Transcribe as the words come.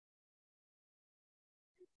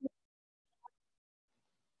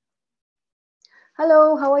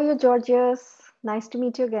Hello, how are you, Georgios? Nice to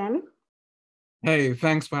meet you again. Hey,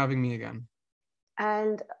 thanks for having me again.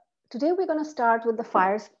 And today we're going to start with the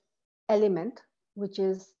fire element, which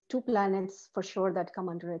is two planets for sure that come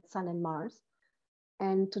under it, Sun and Mars.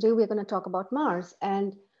 And today we're going to talk about Mars.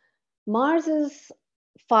 And Mars is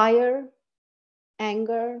fire,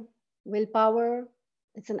 anger, willpower.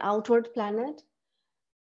 It's an outward planet.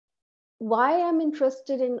 Why I'm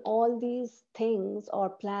interested in all these things or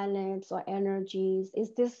planets or energies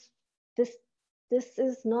is this this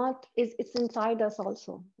is not is it's inside us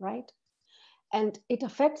also, right? And it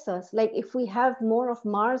affects us. Like if we have more of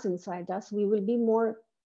Mars inside us, we will be more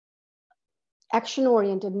action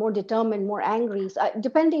oriented, more determined, more angry,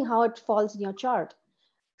 depending how it falls in your chart.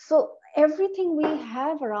 So everything we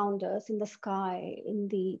have around us in the sky, in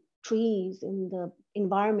the trees, in the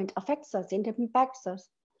environment affects us, it impacts us.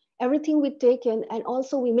 Everything we take in, and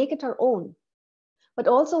also we make it our own, but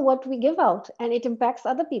also what we give out, and it impacts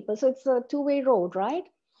other people. So it's a two-way road, right?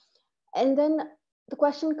 And then the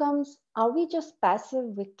question comes, are we just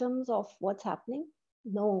passive victims of what's happening?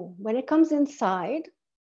 No. When it comes inside,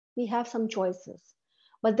 we have some choices.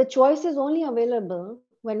 But the choice is only available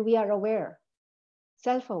when we are aware,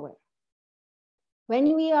 self aware.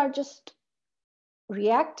 When we are just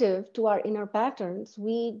reactive to our inner patterns,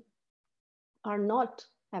 we are not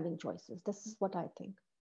having choices. This is what I think.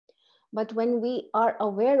 But when we are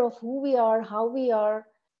aware of who we are, how we are,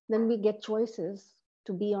 then we get choices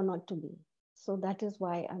to be or not to be. So that is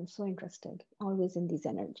why I'm so interested always in these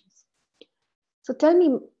energies. So tell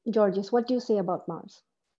me, Georges, what do you say about Mars?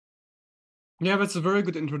 Yeah, that's a very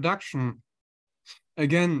good introduction.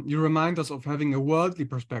 Again, you remind us of having a worldly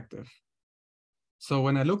perspective. So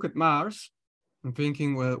when I look at Mars, I'm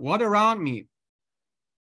thinking, well, what around me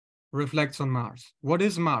reflects on Mars? What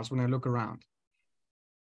is Mars when I look around?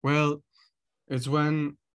 Well, it's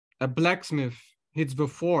when a blacksmith hits the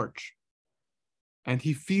forge and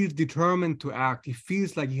he feels determined to act. He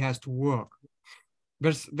feels like he has to work.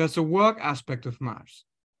 There's a work aspect of Mars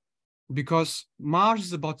because Mars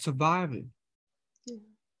is about survival.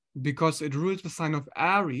 Because it rules the sign of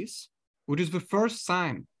Aries, which is the first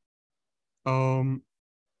sign. Um,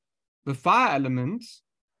 the fire element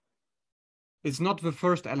is not the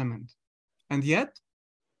first element, and yet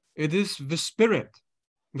it is the spirit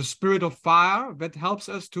of fire that helps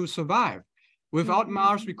us to survive. Without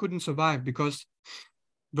Mars, we couldn't survive because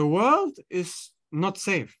the world is not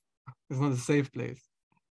safe. It's not a safe place.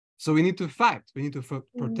 So we need to fight. We need to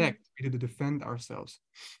protect. We need to defend ourselves.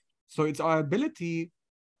 So it's our ability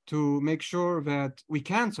to make sure that we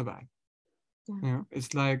can survive. Yeah,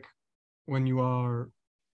 it's like when you are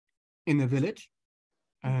in a village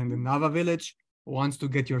and another village wants to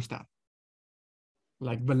get your stuff.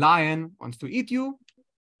 Like the lion wants to eat you,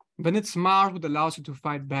 then it's Mars what allows you to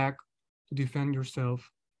fight back, to defend yourself,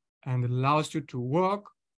 and it allows you to work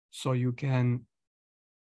so you can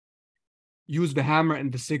use the hammer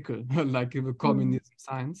and the sickle, like in the communism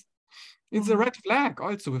science. It's a red flag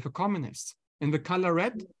also with the communists. In the color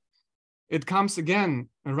red, it comes again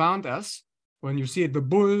around us when you see it, the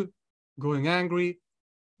bull going angry,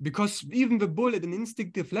 because even the bull at an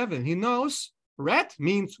instinctive level, he knows red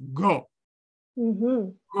means go,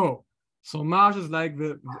 go. So Mars is like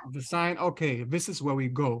the sign, okay, this is where we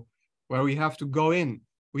go, where we have to go in.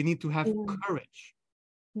 We need to have Yeah, courage.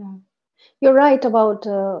 yeah. You're right about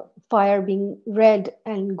fire being red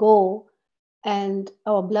and go, and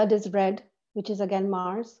our blood is red, which is again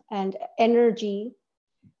Mars, and energy.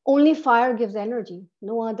 Only fire gives energy.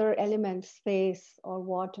 No other element, space or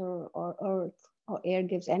water or earth or air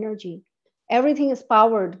gives energy. Everything is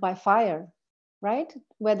powered by fire, right?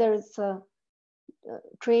 Whether it's a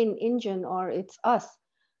train engine or it's us.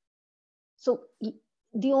 So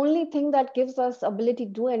the only thing that gives us ability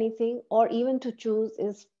to do anything or even to choose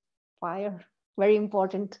is fire. Very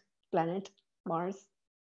important planet, Mars.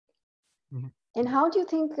 Mhm. And how do you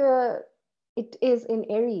think it is in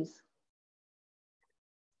Aries?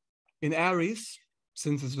 In Aries,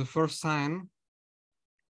 since it's the first sign,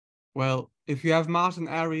 well, if you have Mars in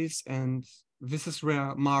Aries, and this is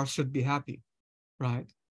where Mars should be happy,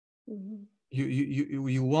 right? Hmm.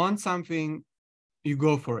 You want something, you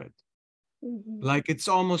go for it. Hmm. Like it's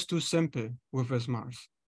almost too simple with this Mars.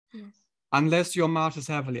 Yes. Unless your Mars is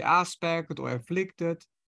heavily aspected or afflicted,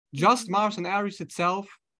 just Hmm. Mars and Aries itself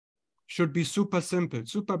should be super simple,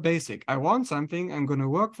 super basic. I want something, I'm going to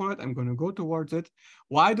work for it, I'm going to go towards it.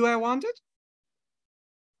 Why do I want it?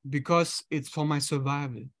 Because it's for my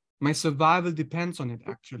survival. My survival depends on it,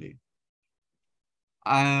 actually.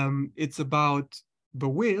 It's about the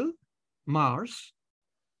will, Mars,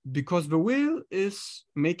 because the will is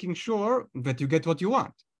making sure that you get what you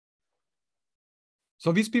want.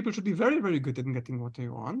 So these people should be very, very good in getting what they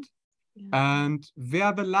want. Yeah. And they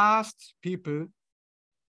are the last people,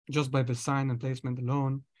 just by the sign and placement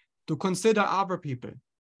alone, to consider other people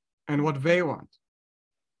and what they want.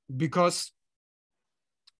 Because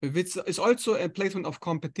it's also a placement of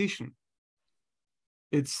competition.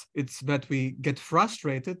 It's that we get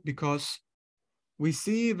frustrated because we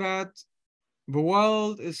see that the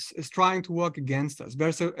world is trying to work against us.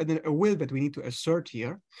 There's a will that we need to assert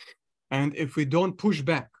here. And if we don't push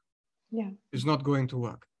back, it's not going to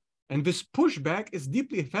work. And this pushback is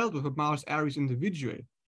deeply felt with a Mars Aries individual.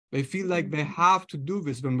 They feel like they have to do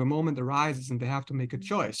this when the moment arises and they have to make a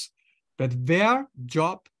choice. That their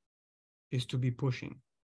job is to be pushing.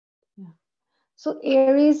 Yeah. So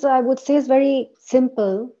Aries, I would say, is very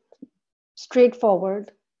simple,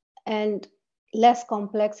 straightforward, and less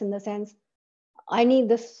complex in the sense, I need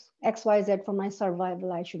this XYZ for my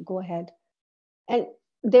survival, I should go ahead. And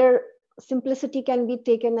their simplicity can be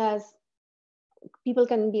taken as, people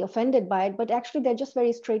can be offended by it, but actually they're just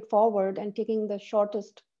very straightforward and taking the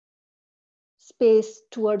shortest space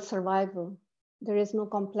towards survival. There is no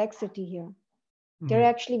complexity here. They're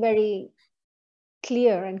actually very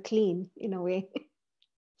clear and clean in a way.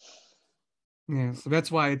 Yes,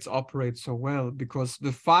 that's why it operates so well, because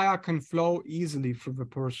the fire can flow easily through the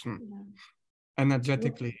person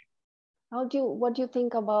energetically. What do you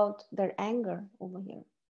think about their anger over here?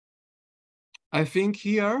 I think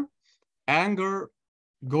here, anger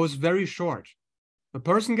goes very short. The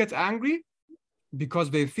person gets angry because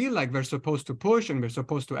they feel like they're supposed to push and they're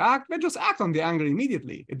supposed to act. They just act on the anger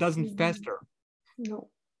immediately. It doesn't fester. No,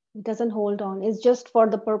 it doesn't hold on. It's just for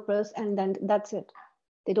the purpose, and then that's it.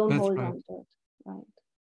 They don't hold on to it. Right.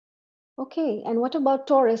 Okay. And what about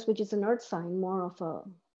Taurus, which is an earth sign, more of a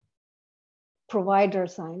provider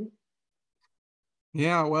sign?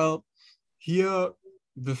 Yeah, well, here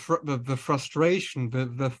the frustration,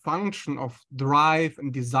 the function of drive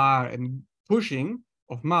and desire and pushing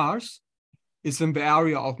of Mars is in the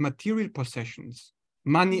area of material possessions,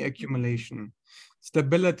 money accumulation,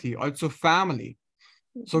 stability, also family.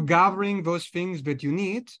 So gathering those things that you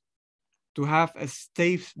need to have a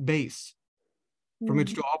safe base from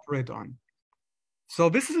which to operate on. So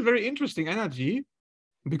this is a very interesting energy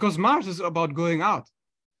because Mars is about going out,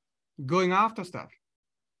 going after stuff.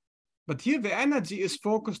 But here the energy is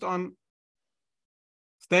focused on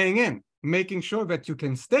staying in, making sure that you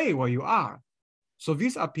can stay where you are. So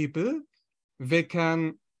these are people, they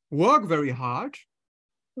can work very hard,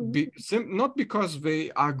 not because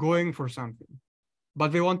they are going for something,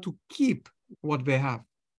 but they want to keep what they have.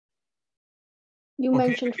 You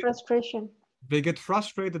mentioned frustration. They get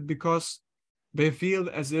frustrated because they feel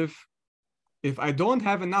as if I don't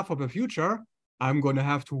have enough of a future, I'm going to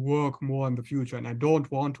have to work more in the future, and I don't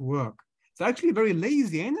want to work. It's actually a very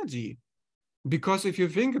lazy energy, because if you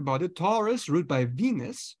think about it, Taurus, ruled by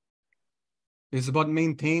Venus, is about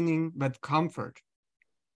maintaining that comfort.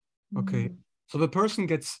 Okay, so the person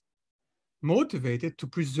gets motivated to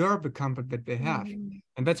preserve the comfort that they have,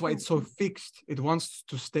 and that's why it's so fixed. It wants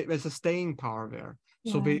to stay. There's a staying power there.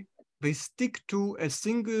 So they stick to a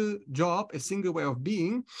single job, a single way of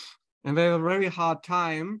being, and they have a very hard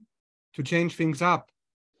time to change things up.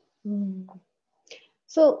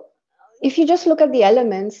 So if you just look at the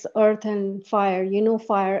elements, earth and fire,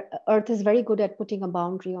 fire, earth is very good at putting a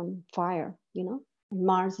boundary on fire, and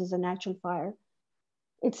Mars is a natural fire.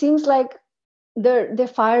 It seems like their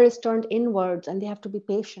fire is turned inwards, and they have to be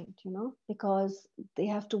patient, because they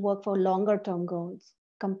have to work for longer term goals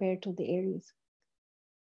compared to the Aries.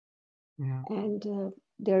 And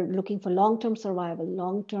they're looking for long-term survival,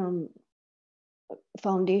 long-term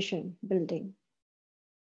foundation building.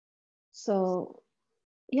 So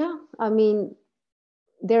yeah, I mean,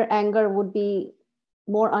 their anger would be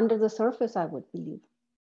more under the surface, I would believe.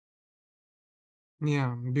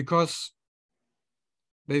 Yeah, because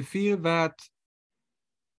they feel that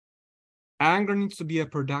anger needs to be a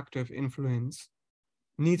productive influence,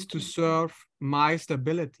 needs to serve my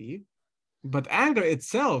stability. But anger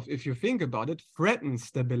itself, if you think about it, threatens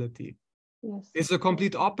stability. Yes. It's the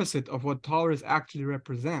complete opposite of what Taurus actually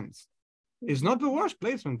represents. It's not the worst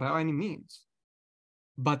placement by any means,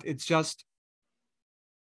 but it's just,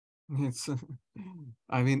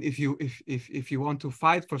 I mean, if you want to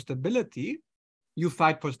fight for stability, you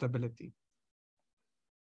fight for stability.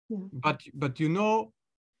 But you know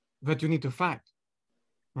that you need to fight,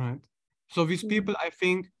 right? So these people, I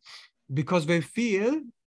think, because they feel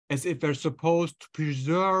as if they're supposed to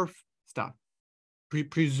preserve stuff,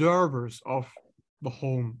 preservers of the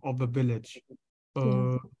home, of the village,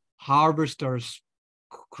 harvesters,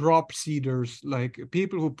 crop seeders, like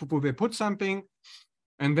people who they put something,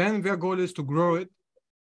 and then their goal is to grow it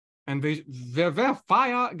And their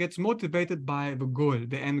fire gets motivated by the goal,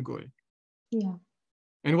 the end goal. Yeah.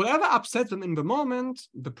 And whatever upsets them in the moment,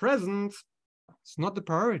 the present, it's not the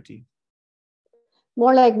priority.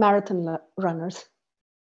 More like marathon runners.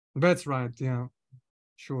 That's right. Yeah,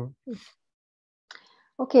 sure.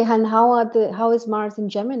 Okay, and how is Mars in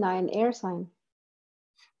Gemini, an air sign?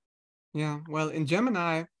 Yeah, well, in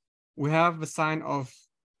Gemini, we have the sign of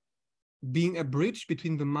being a bridge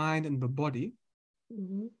between the mind and the body.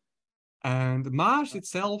 Mm-hmm. And Mars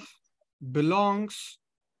itself belongs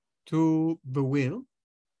to the will.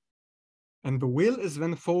 And the will is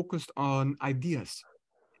then focused on ideas,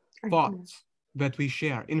 thoughts that we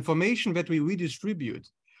share, information that we redistribute.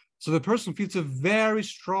 So the person feels a very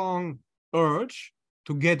strong urge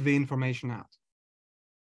to get the information out.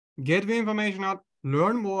 Get the information out,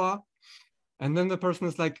 learn more. And then the person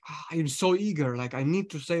is like, I'm so eager, like I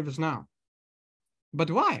need to say this now. But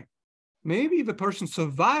why? Maybe the person's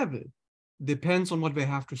survival depends on what they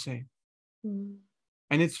have to say. Mm.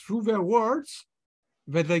 And it's through their words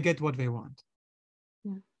that they get what they want.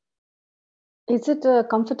 Yeah. Is it a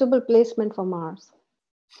comfortable placement for Mars?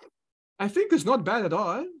 I think it's not bad at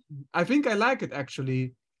all. I think I like it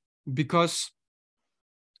actually, because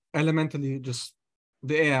elementally just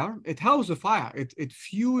the air, it houses the fire, it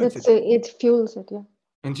fuels it. It fuels it, yeah.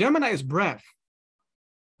 And Gemini is breath.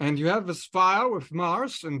 And you have this fire with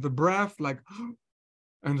Mars and the breath, like,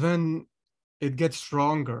 and then it gets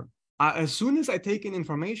stronger. As soon as I take in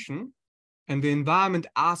information and the environment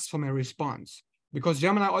asks for my response, because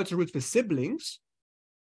Gemini also roots with siblings.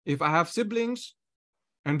 If I have siblings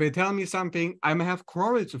and they tell me something, I may have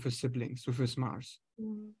quarrels with the siblings, with this Mars.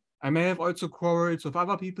 Mm. I may have also quarrels with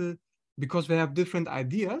other people because they have different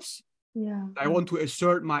ideas. Yeah. I want to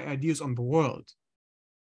assert my ideas on the world.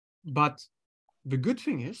 But the good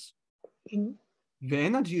thing is, the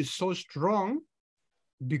energy is so strong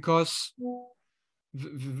because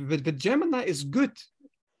the Gemini is good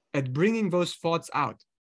at bringing those thoughts out.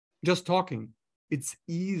 Just talking, it's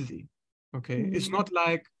easy. Okay, it's not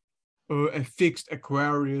like a fixed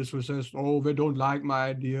Aquarius who says, oh, they don't like my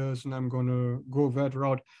ideas and I'm gonna go that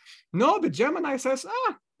route. No, the Gemini says,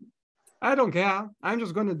 I don't care, I'm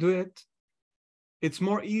just gonna do it. It's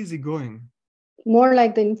more easygoing. More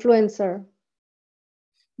like the influencer,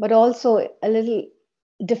 but also a little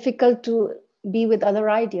difficult to be with other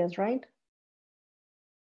ideas, right?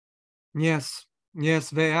 Yes,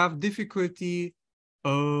 they have difficulty.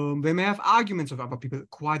 They may have arguments with other people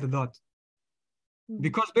quite a lot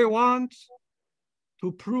because they want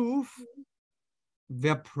to prove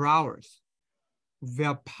their prowess,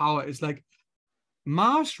 their power. It's like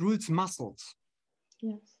Mars rules muscles.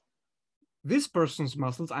 Yes. This person's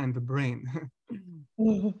muscles are in the brain.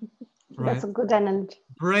 Right? That's a good analogy.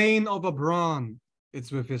 Brain over brawn,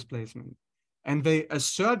 it's with this placement. And they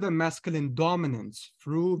assert their masculine dominance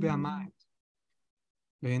through their mind,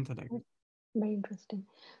 their intellect. Very interesting.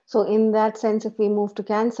 So in that sense, if we move to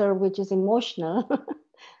Cancer, which is emotional,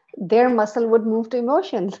 their muscle would move to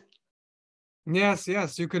emotions. Yes,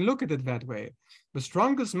 you can look at it that way. The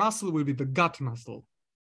strongest muscle will be the gut muscle.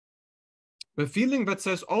 The feeling that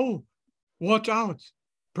says, oh, watch out,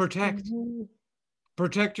 protect.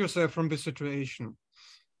 Protect yourself from the situation.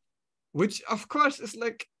 Which, of course, is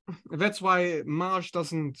like, that's why Mars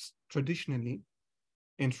doesn't traditionally,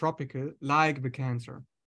 in tropical, like the Cancer.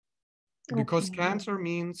 Because Cancer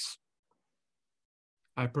means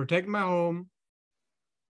I protect my home.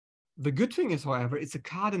 The good thing is, however, it's a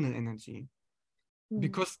cardinal energy.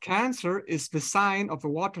 Because Cancer is the sign of the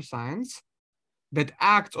water signs that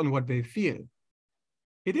acts on what they feel.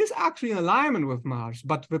 It is actually in alignment with Mars,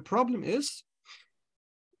 but the problem is,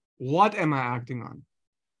 what am I acting on?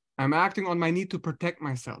 I'm acting on my need to protect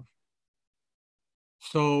myself.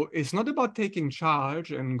 So it's not about taking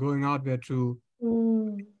charge and going out there to,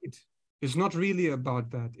 it's not really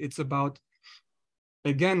about that. It's about,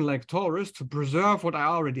 again, like Taurus, to preserve what I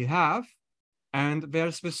already have. And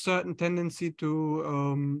there's this certain tendency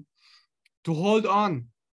to hold on,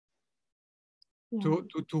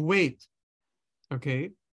 to wait,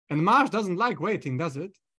 okay? And Mars doesn't like waiting, does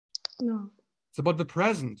it? No. It's about the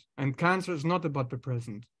present, and Cancer is not about the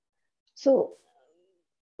present. So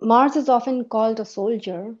Mars is often called a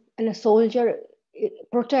soldier, and a soldier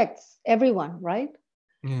protects everyone, right?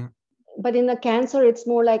 Yeah. But in a Cancer, it's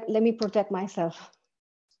more like, let me protect myself.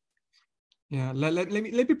 Yeah, let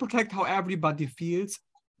me protect how everybody feels,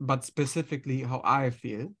 but specifically how I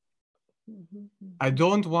feel. I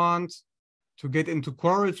don't want to get into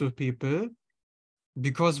quarrels with people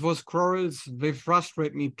because those quarrels, they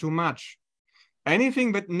frustrate me too much.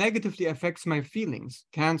 Anything that negatively affects my feelings,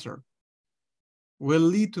 Cancer. will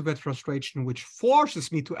lead to that frustration, which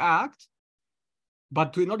forces me to act.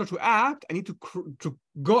 But in order to act, I need to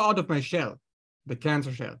go out of my shell, the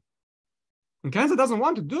Cancer shell. And Cancer doesn't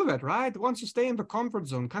want to do that, right? It wants to stay in the comfort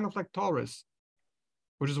zone, kind of like Taurus,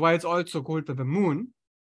 which is why it's also called the moon.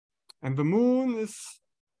 And the moon is,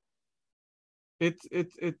 it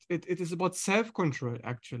is about self-control,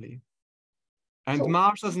 actually. And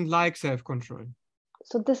Mars doesn't like self-control.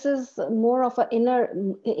 So this is more of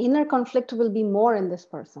an inner conflict will be more in this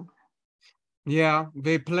person. Yeah,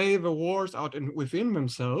 they play the wars out within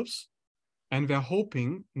themselves, and they're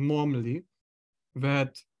hoping normally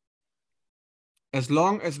that as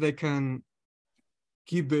long as they can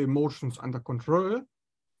keep the emotions under control,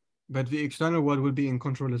 that the external world will be in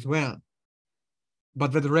control as well.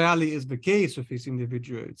 But that rarely is the case with these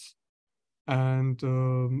individuals. And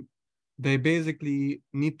they basically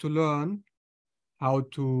need to learn how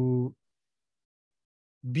to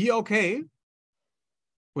be okay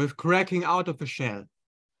with cracking out of the shell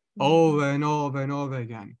over and over and over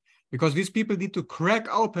again. Because these people need to crack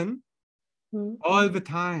open all the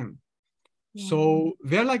time. So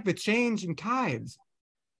they're like the changing tides.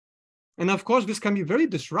 And of course, this can be very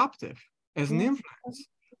disruptive as an influence.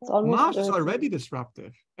 Mars is already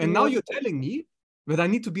disruptive. And now you're telling me that I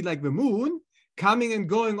need to be like the moon, coming and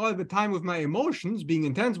going all the time with my emotions, being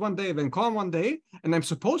intense one day, then calm one day, and I'm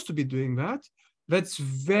supposed to be doing that. That's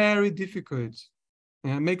very difficult.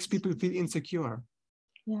 Yeah, it makes people feel insecure.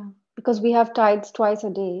 Yeah, because we have tides twice a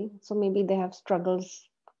day. So maybe they have struggles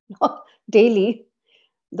daily.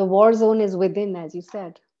 The war zone is within, as you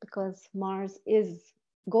said, because Mars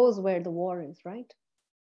goes where the war is, right?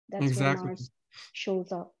 That's exactly where Mars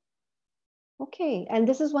shows up. Okay, and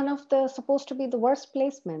this is one of the supposed to be the worst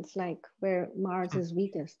placements, like where Mars is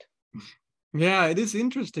weakest. Yeah, it is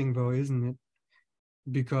interesting though, isn't it?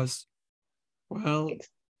 Because, well,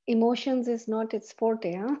 emotions is not its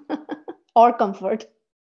forte, huh? Or comfort.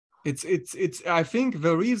 It's I think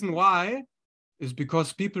the reason why is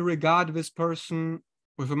because people regard this person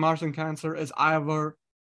with a Mars in Cancer as either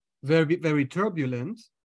very, very turbulent,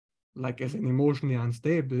 like as an emotionally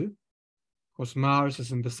unstable, because Mars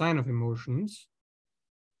is in the sign of emotions,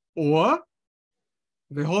 or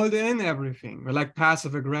they hold in everything. They're like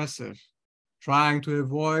passive aggressive, trying to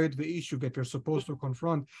avoid the issue that they're supposed to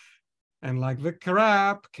confront. And like the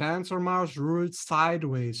crab, Cancer Mars rules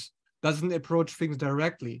sideways, doesn't approach things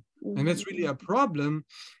directly. And that's really a problem.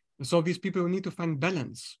 So these people need to find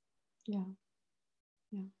balance. Yeah.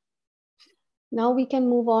 Yeah. Now we can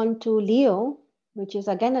move on to Leo, which is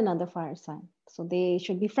again another fire sign. So they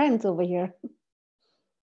should be friends over here.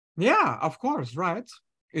 Yeah, of course, right?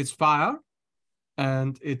 It's fire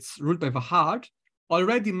and it's ruled by the heart.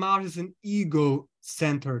 Already Mars is an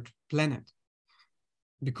ego-centered planet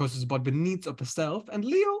because it's about the needs of the self. And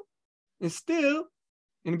Leo is still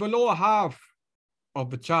in the lower half of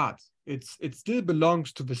the chart. It still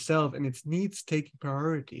belongs to the self and its needs taking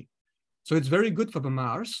priority. So it's very good for the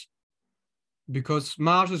Mars because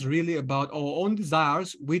Mars is really about our own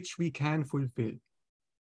desires, which we can fulfill.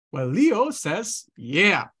 Well, Leo says,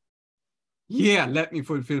 yeah, let me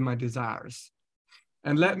fulfill my desires.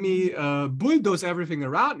 And let me bulldoze everything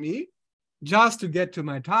around me just to get to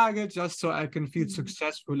my target, just so I can feel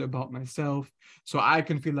successful about myself, so I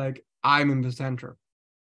can feel like I'm in the center.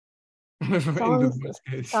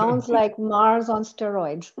 Sounds like Mars on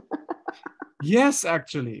steroids. Yes,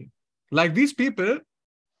 actually. Like these people,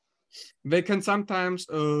 they can sometimes,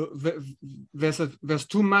 there's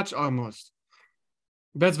too much almost.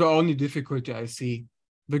 That's the only difficulty I see.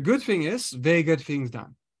 The good thing is they get things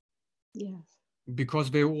done. Yes.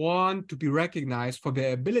 Because they want to be recognized for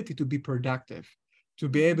their ability to be productive, to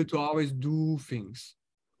be able to always do things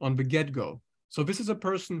on the get-go. So this is a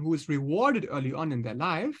person who is rewarded early on in their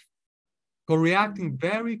life for reacting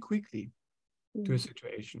very quickly to a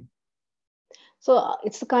situation. So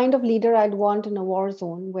it's the kind of leader I'd want in a war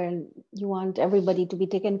zone where you want everybody to be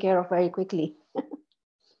taken care of very quickly.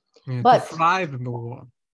 Yeah, but to thrive in the war.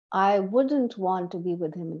 I wouldn't want to be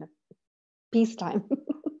with him in a peacetime.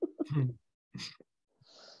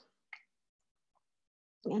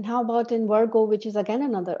 And how about in Virgo, which is again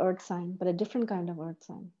another earth sign, but a different kind of earth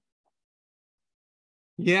sign?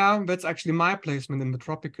 Yeah, that's actually my placement in the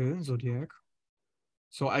tropical zodiac.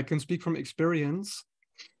 So I can speak from experience.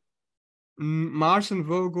 Mars and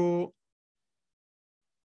Virgo,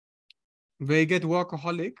 they get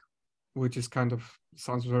workaholic, which is kind of,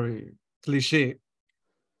 sounds very cliche,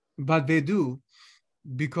 but they do,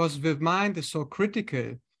 because the mind is so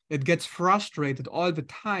critical, it gets frustrated all the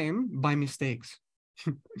time by mistakes.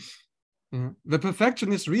 Yeah. The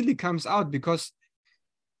perfectionist really comes out because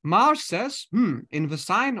Mars says, in the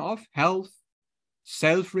sign of health,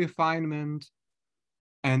 self-refinement,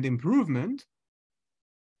 and improvement,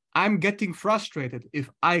 I'm getting frustrated if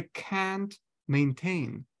I can't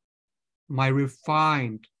maintain my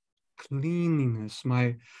refined cleanliness,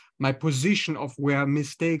 my position of where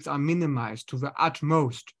mistakes are minimized to the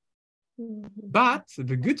utmost. But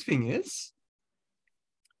the good thing is,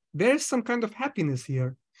 there's some kind of happiness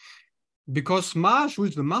here, because Mars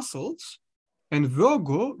rules the muscles and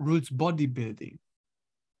Virgo rules bodybuilding.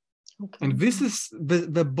 Okay. And this is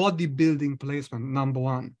the bodybuilding placement, number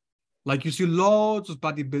one. Like you see loads of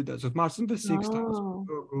bodybuilders with Mars in the sixth house,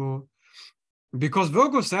 Virgo, because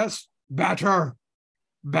Virgo says better,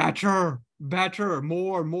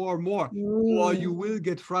 more, or you will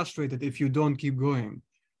get frustrated if you don't keep going.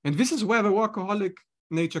 And this is where the workaholic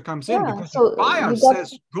nature comes in, because so fire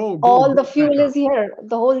says go, all the fuel is here.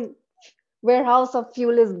 The whole warehouse of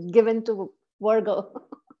fuel is given to Virgo.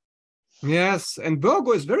 Yes, and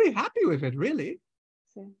Virgo is very happy with it, really.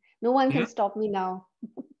 No one can stop me now.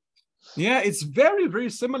 Yeah, it's very, very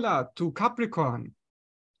similar to Capricorn.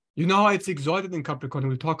 You know how it's exalted in Capricorn?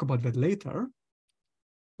 We'll talk about that later,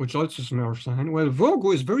 which also is an earth sign. Well,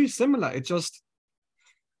 Virgo is very similar. It just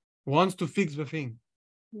wants to fix the thing.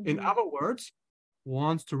 In other words,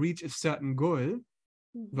 wants to reach a certain goal.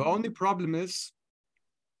 The only problem is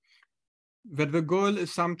that the goal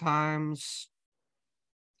is sometimes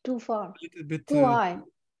too far, a little bit too high.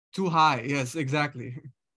 Too high, yes, exactly.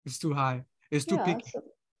 It's too high. It's too picky,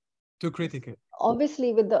 too critical.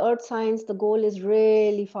 Obviously, with the earth signs, the goal is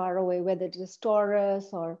really far away, whether it is Taurus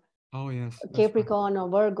or Capricorn or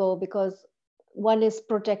Virgo, because one is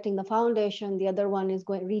protecting the foundation, the other one is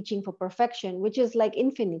reaching for perfection, which is like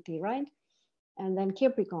infinity, right? And then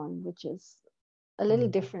Capricorn, which is a little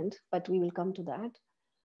different, but we will come to that.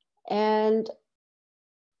 And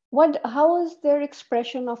how is their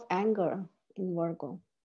expression of anger in Virgo?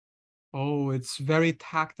 Oh, it's very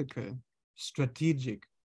tactical, strategic.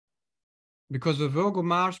 Because the Virgo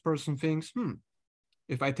Mars person thinks,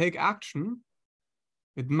 if I take action,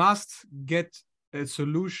 it must get a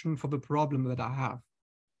solution for the problem that I have.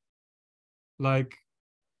 Like,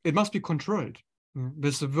 it must be controlled.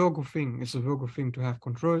 This is a Virgo thing. It's a Virgo thing to have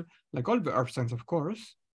control, like all the earth signs, of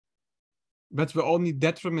course. That's the only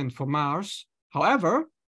detriment for Mars. However,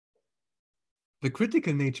 the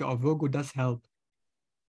critical nature of Virgo does help.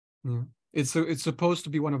 Yeah. It's supposed to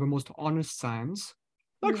be one of the most honest signs.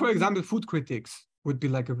 Like, for example, food critics would be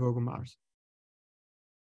like a Virgo Mars.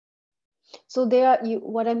 So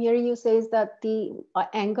what I'm hearing you say is that the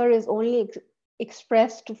anger is only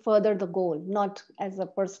expressed to further the goal, not as a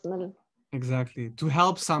personal. Exactly, to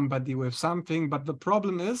help somebody with something. But the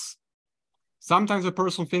problem is, sometimes a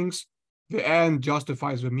person thinks the end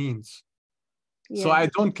justifies the means. Yeah. So I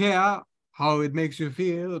don't care how it makes you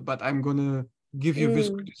feel, but I'm going to give you this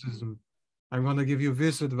criticism. I'm going to give you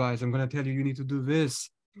this advice. I'm going to tell you need to do this.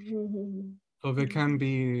 So there can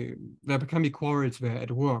be quarrels there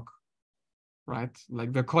at work, right?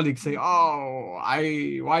 Like the colleagues say, oh,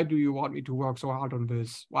 why do you want me to work so hard on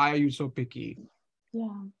this? Why are you so picky?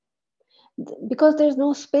 Yeah. Because there's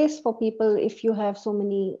no space for people if you have so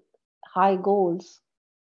many high goals.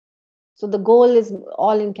 So the goal is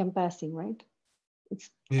all encompassing, right?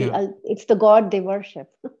 It's the God they worship.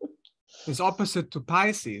 It's opposite to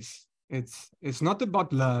Pisces. It's not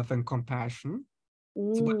about love and compassion.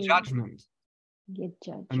 It's about judgment. Get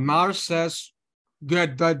judged. And Mars says,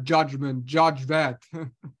 get that judgment, judge that.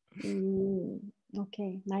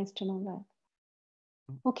 Okay, nice to know that.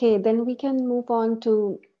 Okay, then we can move on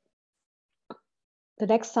to the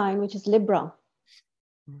next sign, which is Libra.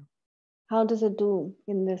 How does it do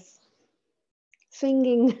in this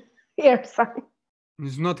swinging air sign?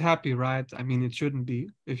 It's not happy, right? I mean, it shouldn't be,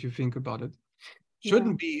 if you think about it.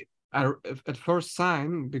 Shouldn't be at first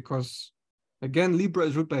sign, because, again, Libra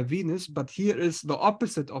is ruled by Venus, but here is the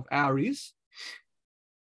opposite of Aries.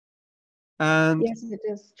 And yes, it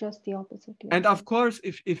is just the opposite. Yeah. And of course,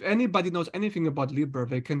 if anybody knows anything about Libra,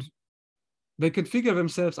 they can figure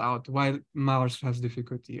themselves out why Mars has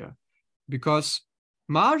difficulty here. Because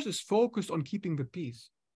Mars is focused on keeping the peace.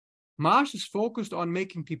 Mars is focused on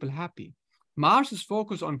making people happy. Mars is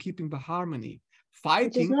focused on keeping the harmony, fighting.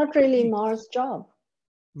 Which is not really Mars' job.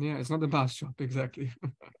 Yeah, it's not the Mars job, exactly.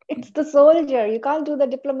 It's the soldier. You can't do the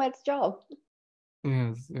diplomat's job.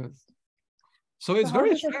 Yes. So it's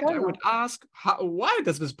very strange. I would ask, why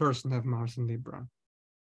does this person have Mars in Libra?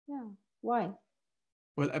 Yeah, why?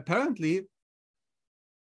 Well, apparently,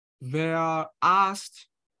 they are asked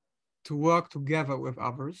to work together with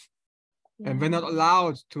others, and they're not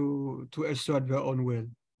allowed to assert their own will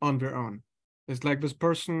on their own. It's like this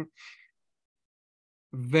person,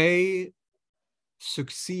 they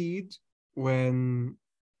succeed when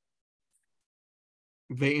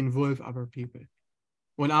they involve other people,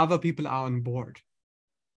 when other people are on board.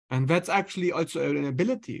 And that's actually also an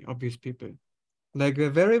ability of these people. Like they're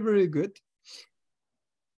very, very good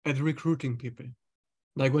at recruiting people.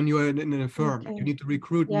 Like when you're in a firm, Okay. you need to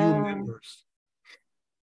recruit new Yeah. members.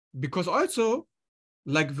 Because also,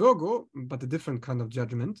 like Virgo, but a different kind of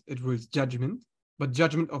judgment, it was judgment, but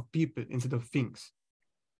judgment of people instead of things.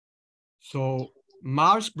 So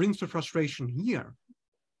Mars brings the frustration here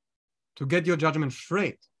to get your judgment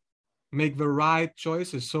straight, make the right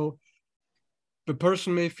choices. So the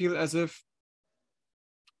person may feel as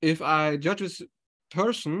if I judge this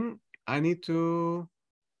person, I need to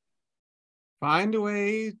find a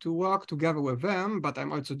way to work together with them, but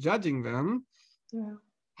I'm also judging them. Yeah.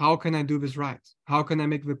 How can I do this right? How can I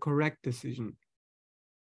make the correct decision?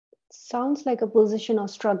 Sounds like a position of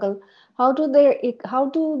struggle. How do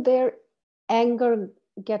their anger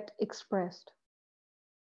get expressed?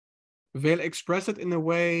 They'll express it in a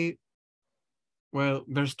way, well,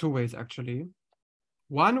 there's two ways actually.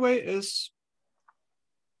 One way is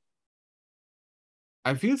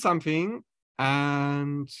I feel something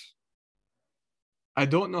and I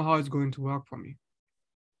don't know how it's going to work for me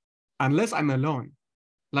unless I'm alone.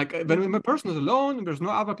 Like when a person is alone and there's no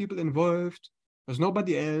other people involved, there's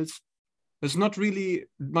nobody else, it's not really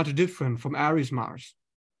much different from Aries Mars.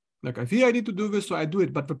 Like I feel I need to do this, so I do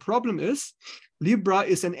it. But the problem is Libra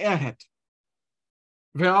is an airhead.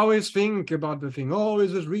 They always think about the thing, oh,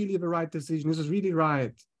 is this really the right decision? Is this really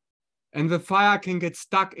right? And the fire can get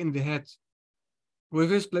stuck in the head with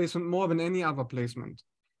this placement more than any other placement.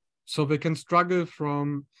 So they can struggle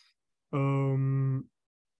from,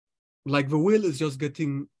 like the will is just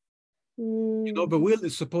getting, the will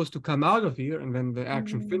is supposed to come out of here and then the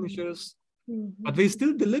action finishes, but they're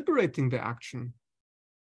still deliberating the action.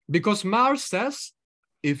 Because Mars says,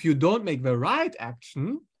 if you don't make the right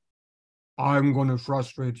action, I'm going to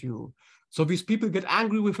frustrate you. So these people get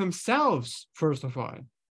angry with themselves, first of all.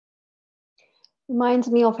 Reminds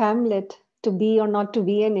me of Hamlet, to be or not to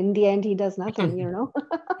be, and in the end, he does nothing, you know?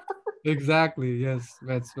 Exactly. Yes,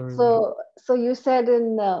 that's very right. So you said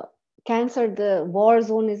in Cancer, the war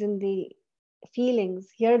zone is in the feelings.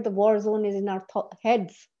 Here, the war zone is in our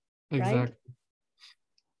heads, right? Exactly.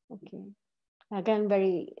 Okay. Again,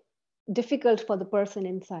 very difficult for the person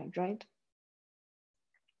inside, right?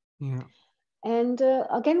 Yeah. And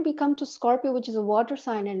again, we come to Scorpio, which is a water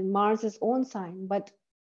sign, and Mars is own sign. But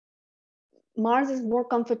Mars is more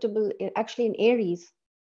comfortable actually in Aries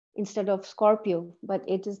instead of Scorpio, but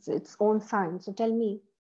it is its own sign. So tell me,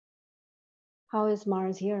 how is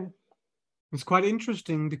Mars here? It's quite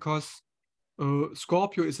interesting because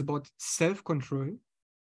Scorpio is about self-control.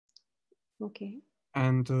 Okay.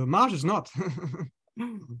 And Mars is not.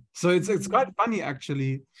 So it's quite funny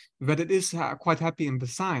actually that it is quite happy in the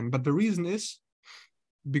sign. But the reason is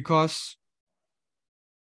because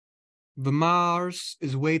the Mars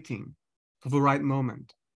is waiting for the right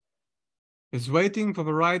moment. It's waiting for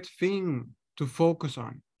the right thing to focus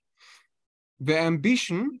on. The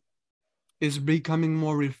ambition is becoming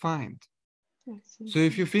more refined. So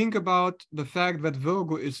if you think about the fact that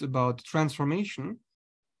Virgo is about transformation,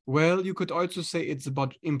 well, you could also say it's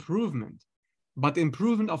about improvement, but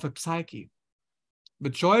improvement of a psyche. The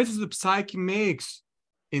choices the psyche makes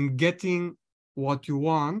in getting what you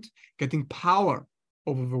want, getting power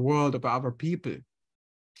over the world, over other people.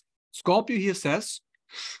 Scorpio here says,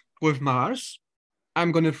 with Mars,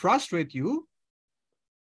 I'm going to frustrate you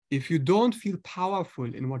if you don't feel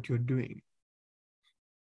powerful in what you're doing.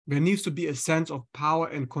 There needs to be a sense of power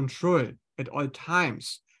and control at all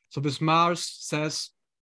times. So this Mars says,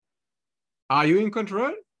 are you in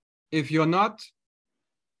control? If you're not,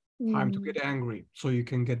 time to get angry so you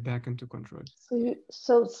can get back into control.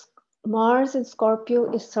 So Mars in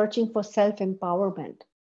Scorpio is searching for self-empowerment.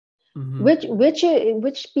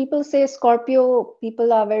 Which people say Scorpio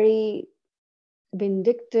people are very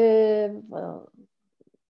vindictive.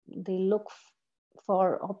 They look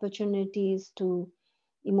for opportunities to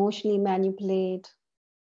emotionally manipulate.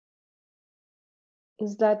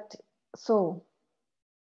 Is that so?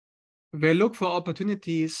 They look for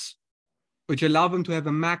opportunities which allow them to have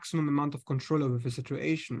a maximum amount of control over the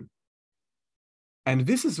situation. And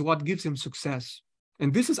this is what gives him success.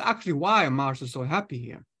 And this is actually why Mars is so happy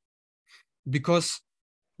here. Because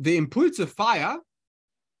the impulsive fire,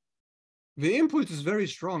 the impulse is very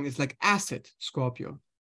strong. It's like acid, Scorpio.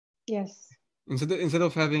 Yes. Instead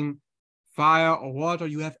of having fire or water,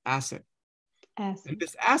 you have acid. And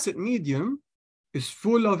this acid medium is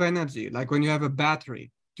full of energy. Like when you have a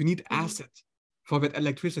battery, you need acid for that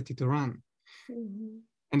electricity to run.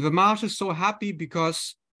 And the Mars is so happy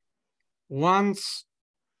because once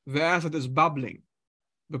the acid is bubbling,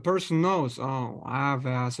 the person knows, oh, I have the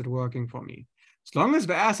acid working for me. As long as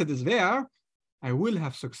the acid is there, I will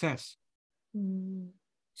have success.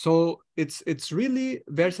 So it's really,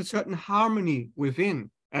 there's a certain harmony within,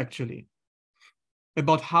 actually,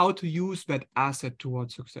 about how to use that asset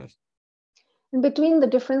towards success. And between the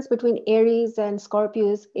difference between Aries and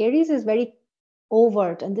Scorpio is Aries is very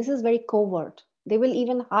overt and this is very covert. They will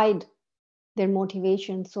even hide their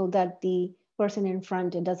motivation so that the person in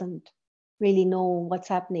front doesn't really know what's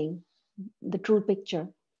happening, the true picture.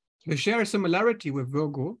 They share a similarity with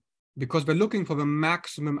Virgo because they're looking for the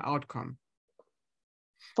maximum outcome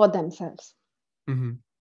for themselves. Mm-hmm.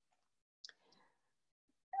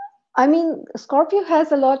 I mean, Scorpio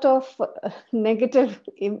has a lot of negative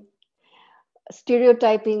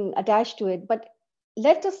stereotyping attached to it, but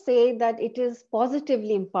let us say that it is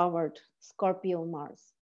positively empowered Scorpio Mars.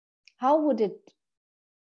 How would it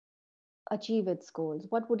achieve its goals?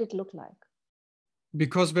 What would it look like?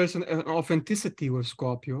 Because there's an authenticity with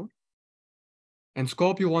Scorpio, and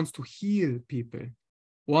Scorpio wants to heal people,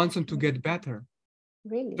 wants them to get better.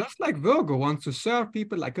 Really? Just like Virgo wants to serve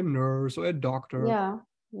people like a nurse or a doctor. Yeah.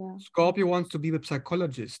 Scorpio wants to be the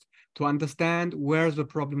psychologist, to understand where's the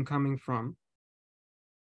problem coming from.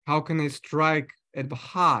 How can I strike at the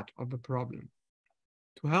heart of the problem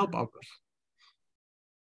to help others?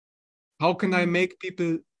 How can I make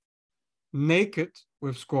people naked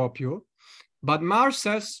with Scorpio? But Mars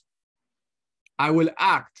says, I will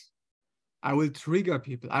act, I will trigger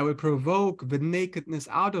people, I will provoke the nakedness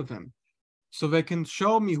out of them so they can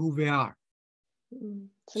show me who they are.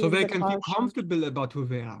 So they can feel comfortable about who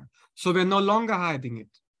they are. So they're no longer hiding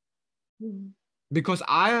it. Because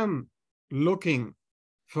I am looking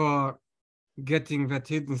for getting that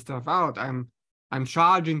hidden stuff out. I'm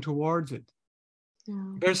charging towards it.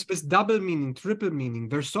 There's this double meaning, triple meaning.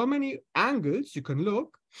 There's so many angles you can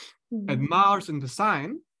look at Mars in the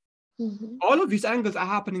sign. All of these angles are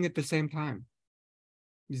happening at the same time.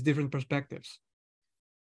 These different perspectives.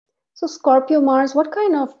 So Scorpio Mars, what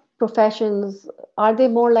kind of professions? Are they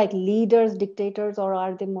more like leaders, dictators, or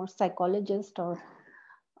are they more psychologists, or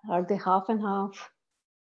are they half and half?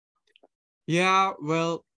 Yeah,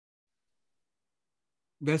 well,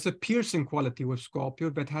 there's a piercing quality with Scorpio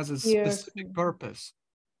that has a specific purpose,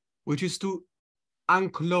 which is to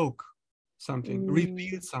uncloak something,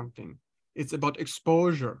 reveal something. It's about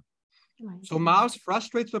exposure. So Mars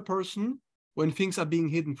frustrates the person when things are being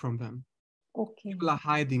hidden from them. People are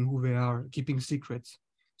hiding who they are, keeping secrets.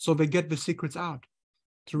 So they get the secrets out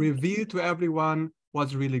to reveal to everyone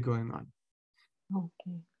what's really going on.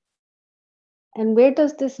 And where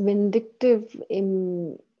does this vindictive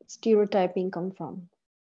stereotyping come from?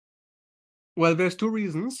 Well, there's two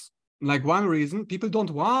reasons. Like one reason, people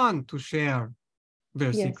don't want to share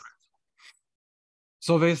their secrets.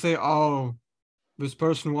 So they say, oh, this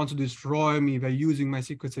person wants to destroy me. They're using my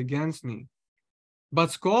secrets against me.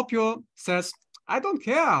 But Scorpio says, I don't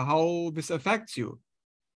care how this affects you.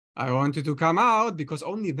 I want you to come out because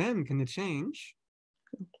only then can it change.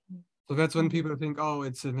 So that's when people think, oh,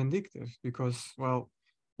 it's vindictive because, well,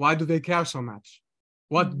 why do they care so much?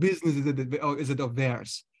 What business is it of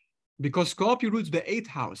theirs? Because Scorpio rules the 8th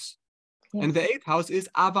house. And the 8th house is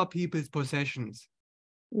other people's possessions.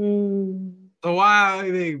 So why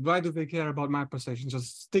do they care about my possessions?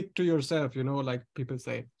 Just stick to yourself, like people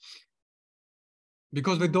say.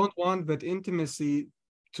 Because they don't want that intimacy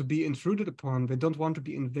to be intruded upon. They don't want to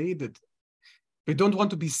be invaded. They don't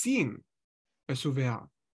want to be seen as who they are.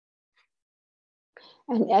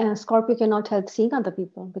 And Scorpio cannot help seeing other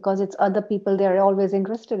people because it's other people they're always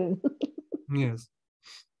interested in. Yes.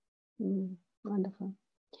 Wonderful.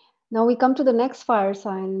 Now we come to the next fire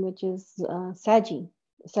sign, which is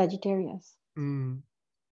Sagittarius.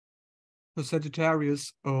 So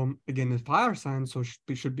Sagittarius, again, is fire sign, so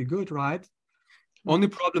should be good, right? Only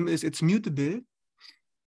problem is it's mutable.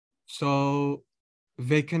 So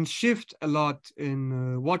they can shift a lot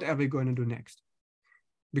in what are we going to do next.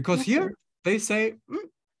 Because here they say,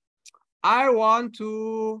 I want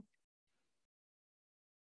to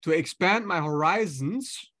expand my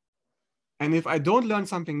horizons. And if I don't learn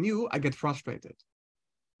something new, I get frustrated.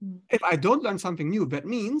 If I don't learn something new, that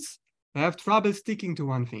means I have trouble sticking to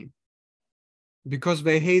one thing. Because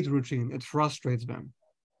they hate routine, it frustrates them.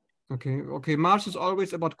 Okay, Mars is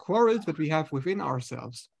always about quarrels that we have within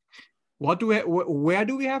ourselves. Where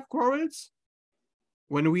do we have quarrels?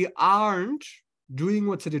 When we aren't doing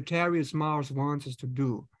what Sagittarius Mars wants us to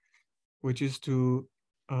do, which is to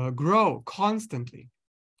grow constantly.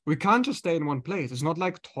 We can't just stay in one place. It's not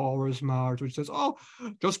like Taurus Mars, which says, oh,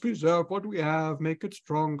 just preserve what we have, make it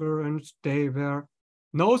stronger and stay there.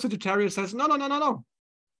 No, Sagittarius says, no, no, no, no, no.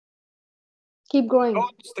 Keep growing.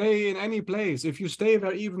 Don't stay in any place. If you stay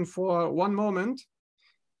there even for one moment,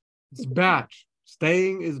 it's bad.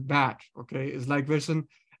 Staying is bad. Okay. It's like there's an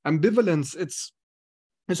ambivalence.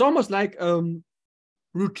 It's almost like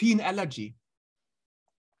routine allergy.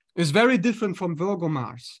 It's very different from Virgo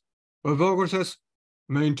Mars, where Virgo says,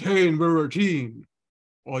 maintain the routine,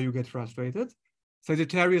 or you get frustrated.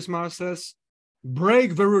 Sagittarius Mars says,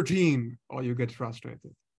 break the routine, or you get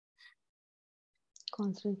frustrated.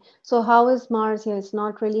 Constantly. So how is Mars here? It's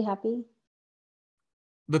not really happy?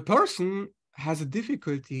 The person has a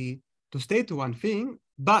difficulty to stay to one thing,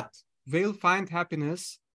 but they'll find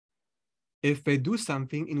happiness if they do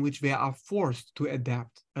something in which they are forced to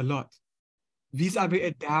adapt a lot. These are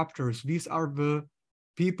the adapters. These are the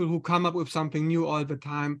people who come up with something new all the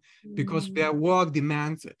time because their work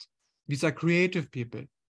demands it. These are creative people.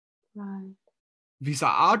 Right. These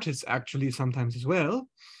are artists actually sometimes as well.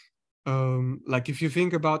 Like if you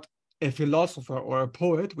think about a philosopher or a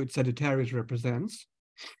poet, which Sagittarius represents,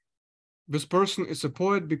 this person is a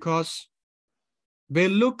poet because they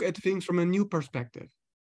look at things from a new perspective.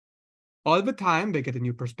 All the time they get a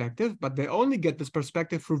new perspective, but they only get this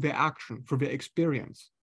perspective through their action, through their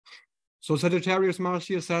experience. So Sagittarius Mars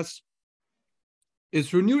here says, it's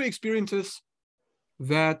through new experiences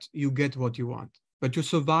that you get what you want, but your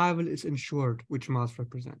survival is ensured, which Mars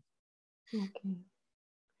represents. Okay.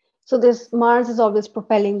 So this Mars is always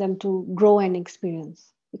propelling them to grow and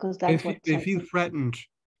experience, because that's what They feel threatened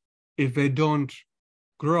if they don't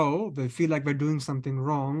grow. They feel like they're doing something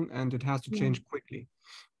wrong and it has to change quickly.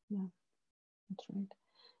 Yeah, that's right.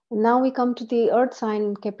 And now we come to the Earth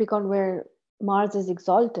sign Capricorn, where Mars is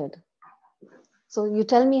exalted. So you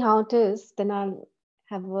tell me how it is, then I'll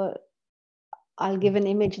give an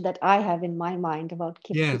image that I have in my mind about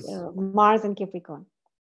Mars and Capricorn.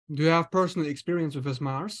 Do you have personal experience with this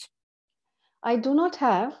Mars? I do not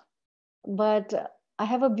have, but I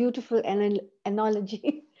have a beautiful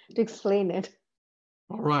analogy to explain it.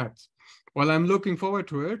 All right. Well, I'm looking forward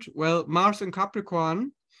to it. Well, Mars in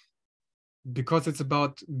Capricorn, because it's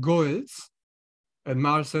about goals, and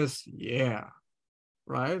Mars says, yeah,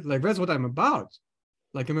 right? Like that's what I'm about.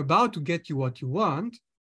 Like I'm about to get you what you want.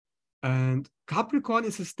 And Capricorn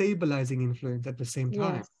is a stabilizing influence at the same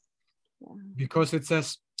time. Yes. Yeah. Because it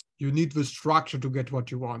says you need the structure to get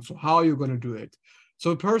what you want. So how are you going to do it?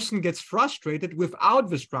 So a person gets frustrated without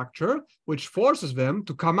the structure, which forces them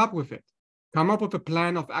to come up with it, come up with a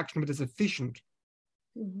plan of action that is efficient.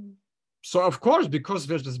 Mm-hmm. So of course, because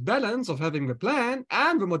there's this balance of having the plan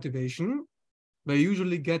and the motivation, they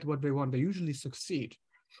usually get what they want. They usually succeed.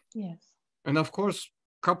 Yes. And of course,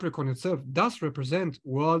 Capricorn itself does represent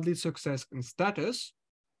worldly success and status.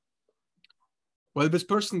 Well, this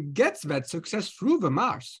person gets that success through the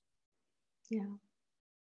Mars. Yeah.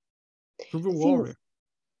 Through the warrior.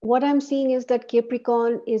 What I'm seeing is that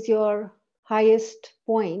Capricorn is your highest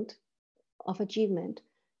point of achievement.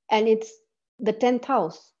 And it's the 10th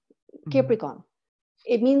house, Capricorn.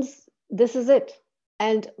 Mm-hmm. It means this is it.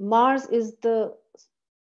 And Mars is the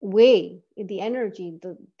way, the energy,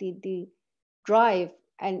 the drive,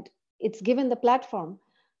 and it's given the platform.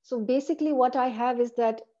 So basically what I have is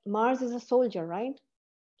that Mars is a soldier, right?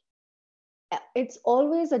 It's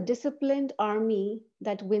always a disciplined army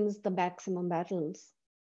that wins the maximum battles.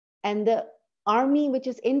 And the army which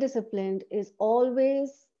is indisciplined is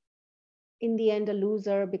always in the end a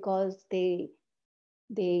loser, because they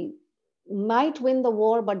might win the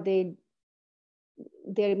war, but they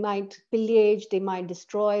might pillage, they might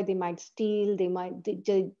destroy, they might steal, they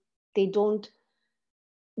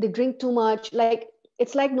drink too much. Like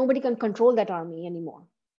it's like nobody can control that army anymore.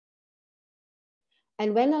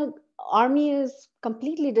 And when an army is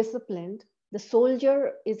completely disciplined, the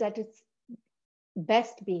soldier is at its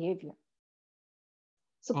best behavior.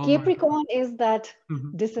 So Capricorn is that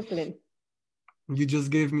discipline. You just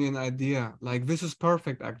gave me an idea. Like this is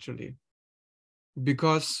perfect actually.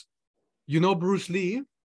 Because you know Bruce Lee?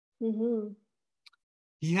 Mm-hmm.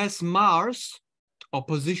 He has Mars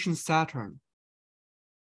opposition Saturn.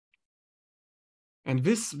 And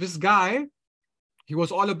this guy, he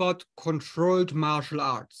was all about controlled martial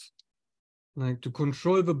arts. Like to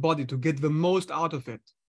control the body, to get the most out of it.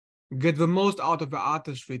 Get the most out of the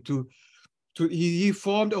artistry. He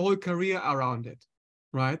formed a whole career around it.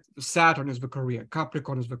 Right? Saturn is the career.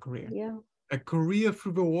 Capricorn is the career. Yeah. A career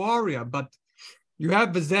through the warrior. But you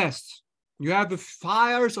have the zest. You have the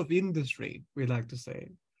fires of industry, we like to say.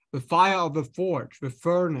 The fire of the forge, the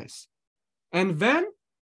furnace. And then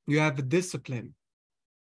you have the discipline.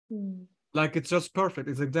 Like it's just perfect.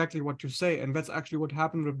 It's exactly what you say. And that's actually what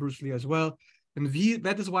happened with Bruce Lee as well. And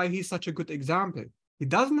that is why he's such a good example. he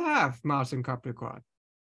doesn't have Mars in Capricorn.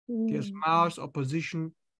 He has Mars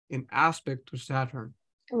opposition in aspect to Saturn.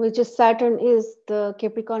 Which is Saturn is the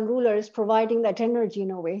Capricorn ruler, is providing that energy in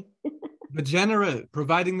a way. The general,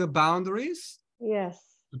 providing the boundaries. Yes.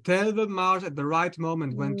 To tell the Mars at the right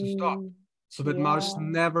moment when to stop. So that Mars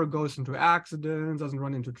never goes into accidents, doesn't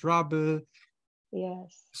run into trouble.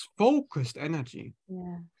 Yes. It's focused energy.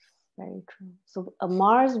 Yeah, very true. So a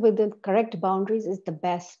Mars with the correct boundaries is the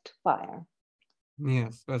best fire.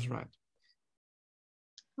 Yes, that's right.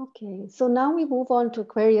 Okay, so now we move on to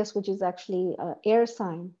Aquarius, which is actually an air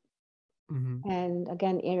sign. And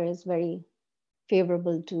again, air is very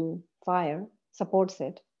favorable to fire, supports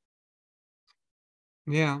it.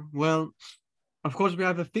 Yeah, well, of course, we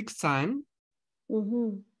have a fixed sign.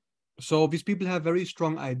 So these people have very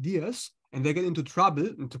strong ideas and they get into trouble,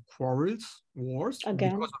 into quarrels, wars,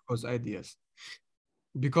 because of those ideas.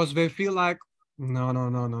 Because they feel like,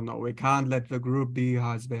 no, we can't let the group be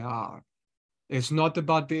as they are. It's not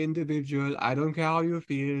about the individual. I don't care how you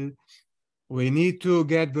feel. We need to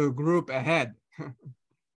get the group ahead.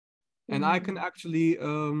 And I can actually,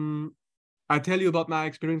 I tell you about my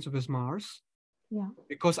experience with Mars. Yeah.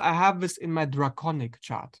 Because I have this in my draconic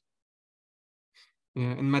chart.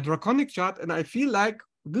 Yeah, in my draconic chart, and I feel like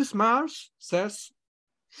this Mars says,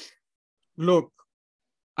 look,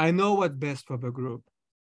 I know what's best for the group.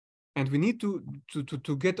 And we need to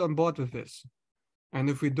get on board with this. And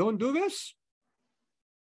if we don't do this,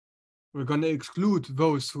 we're going to exclude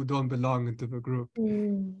those who don't belong into the group.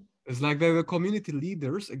 It's like they were community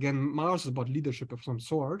leaders. Again, Mars is about leadership of some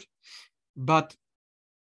sort. But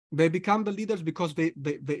they become the leaders because they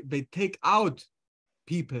take out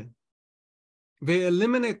people. They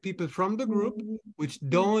eliminate people from the group, which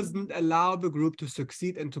doesn't allow the group to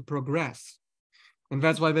succeed and to progress. And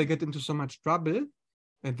that's why they get into so much trouble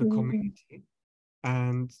in the community.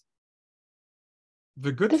 And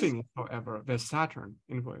the good thing is, however, there's Saturn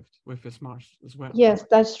involved with this Mars as well. Yes,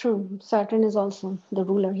 that's true. Saturn is also the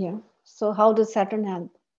ruler here. So how does Saturn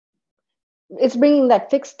help? It's bringing that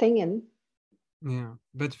fixed thing in. Yeah,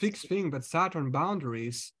 but fixed thing, but Saturn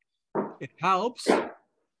boundaries, it helps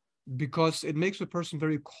because it makes the person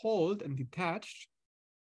very cold and detached,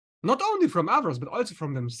 not only from others, but also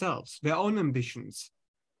from themselves, their own ambitions.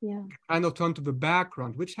 Yeah. Kind of turn to the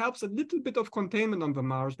background, which helps a little bit of containment on the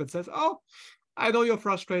Mars, but says, oh, I know you're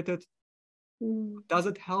frustrated. Does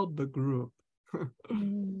it help the group?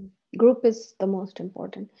 Group is the most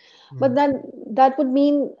important. But then that would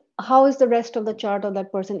mean, how is the rest of the chart of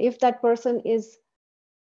that person? If that person is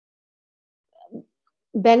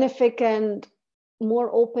benefic and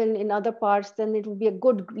more open in other parts, then it would be a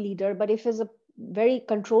good leader. But if it's a very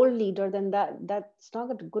controlled leader, then that's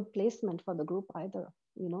not a good placement for the group either.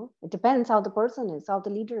 You know, it depends how the person is, how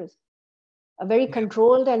the leader is. A very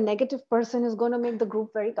controlled and negative person is going to make the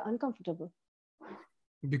group very uncomfortable.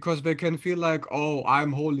 Because they can feel like, oh,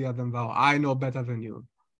 I'm holier than thou. I know better than you.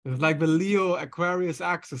 It's like the Leo Aquarius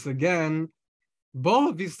axis again.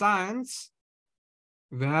 Both these signs,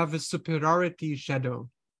 they have a superiority shadow.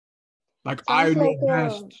 Like, Sounds I know like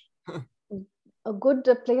best. A good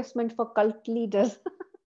placement for cult leaders.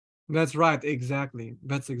 That's right, exactly.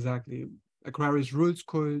 That's exactly. Aquarius rules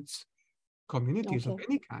cults, communities of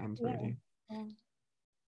any kind, really. Yeah.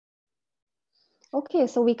 Okay,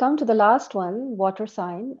 so we come to the last one, water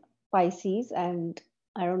sign, Pisces, and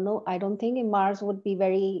I don't know, I don't think Mars would be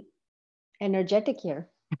very energetic here.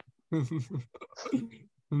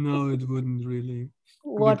 No, it wouldn't really.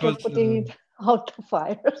 Water Because, putting it out the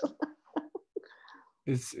fire.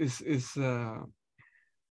 it's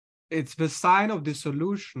the sign of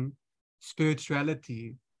dissolution,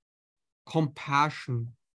 spirituality, compassion,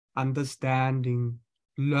 understanding,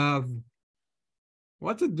 love.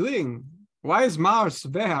 What's it doing? Why is Mars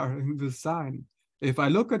there in this sign? If I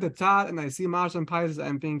look at the chart and I see Mars and Pisces,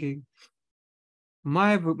 I'm thinking,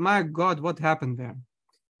 my God, what happened there?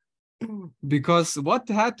 Because what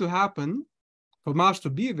had to happen for Mars to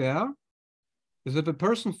be there is that the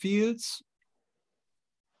person feels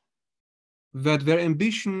that their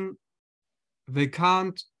ambition, they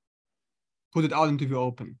can't put it out into the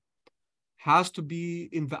open. Has to be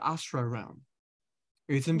in the astral realm.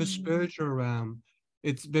 It's in the spiritual realm.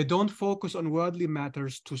 They don't focus on worldly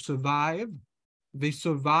matters to survive. They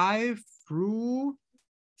survive through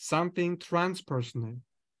something transpersonal,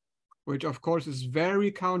 which of course is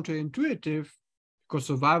very counterintuitive because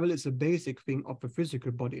survival is a basic thing of the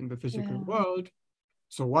physical body in the physical world.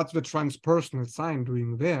 So what's the transpersonal sign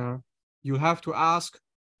doing there? You have to ask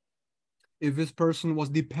if this person was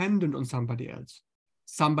dependent on somebody else.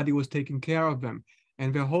 Somebody was taking care of them.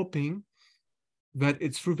 And they're hoping that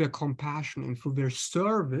it's through their compassion and through their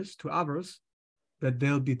service to others that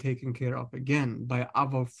they'll be taken care of again by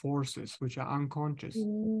other forces which are unconscious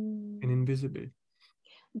and invisible.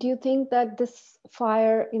 Do you think that this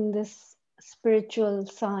fire in this spiritual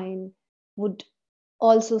sign would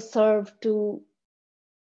also serve to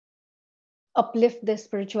uplift their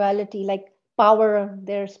spirituality, like power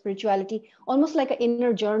their spirituality, almost like an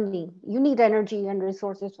inner journey? You need energy and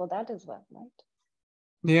resources for that as well, right?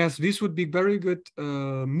 Yes, these would be very good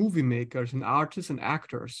movie makers and artists and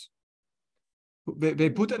actors. They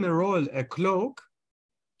put in a role, a cloak,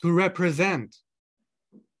 to represent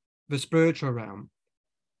the spiritual realm.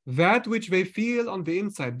 That which they feel on the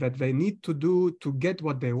inside that they need to do to get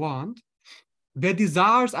what they want, their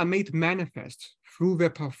desires are made manifest through their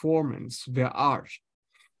performance, their art.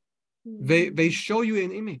 They show you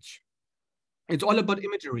an image. It's all about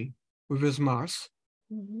imagery with this Mars,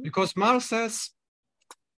 because Mars says,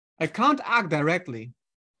 I can't act directly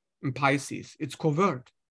in Pisces. It's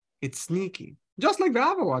covert. It's sneaky. Just like the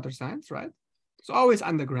other water signs, right? It's always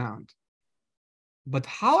underground. But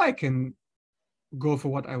how I can go for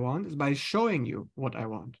what I want is by showing you what I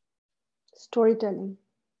want. Storytelling.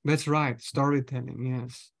 That's right. Storytelling,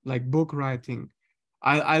 yes. Like book writing.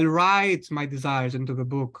 I'll write my desires into the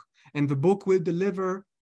book, and the book will deliver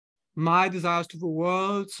my desires to the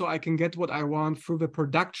world so I can get what I want through the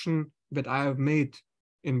production that I have made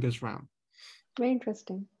in this realm. Very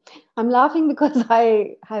interesting. I'm laughing because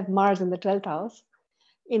I have Mars in the 12th house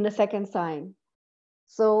in the second sign.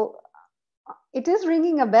 So it is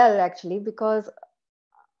ringing a bell actually, because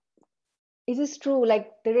it is true,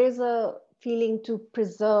 like there is a feeling to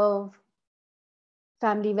preserve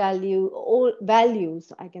family value, all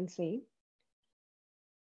values, I can say.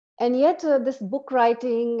 And yet this book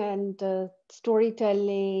writing and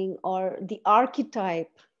storytelling or the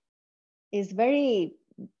archetype is very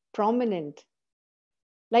prominent.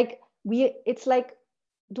 Like it's like,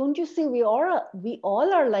 don't you see, we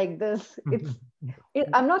all are like this.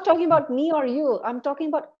 I'm not talking about me or you. I'm talking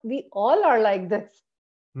about we all are like this.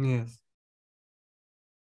 Yes.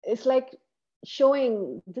 It's like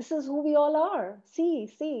showing this is who we all are. See,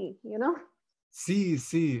 you know?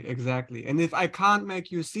 See, exactly. And if I can't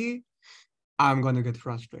make you see, I'm going to get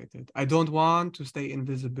frustrated. I don't want to stay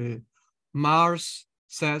invisible. Mars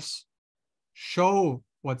says, show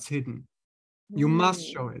what's hidden. You must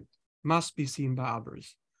show it, must be seen by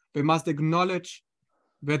others. They must acknowledge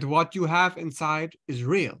that what you have inside is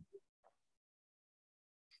real.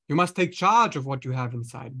 You must take charge of what you have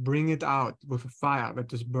inside, bring it out with a fire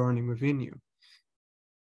that is burning within you.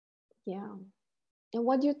 Yeah. And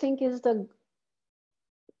what do you think is the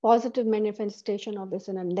positive manifestation of this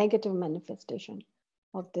and a negative manifestation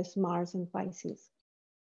of this Mars in Pisces?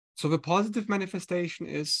 So the positive manifestation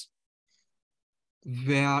is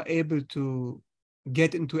they are able to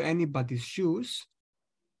get into anybody's shoes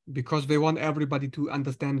because they want everybody to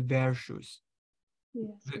understand their shoes.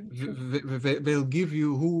 Yes, they'll give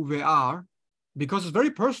you who they are because it's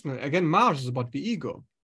very personal. Again, Mars is about the ego,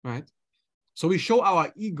 right? So we show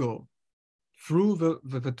our ego through the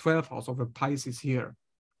 12th house of the Pisces here.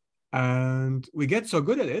 And we get so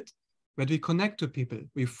good at it that we connect to people.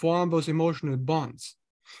 We form those emotional bonds.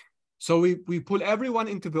 So we pull everyone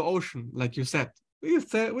into the ocean, like you said. We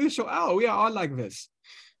show, oh, we are all like this.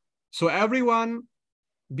 So everyone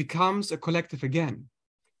becomes a collective again.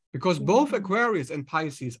 Because both Aquarius and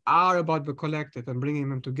Pisces are about the collective and bringing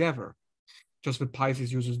them together. Just that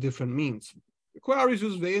Pisces uses different means. Aquarius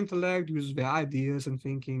uses the intellect, uses their ideas and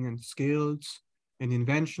thinking and skills and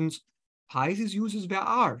inventions. Pisces uses their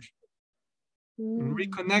art. And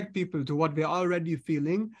reconnect people to what they're already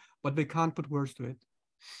feeling, but they can't put words to it.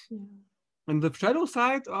 And the shadow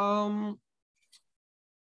side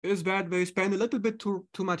is that they spend a little bit too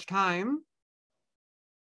much time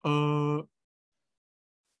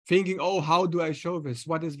thinking, oh, how do I show this?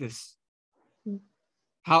 What is this?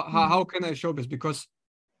 How can I show this? Because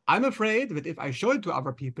I'm afraid that if I show it to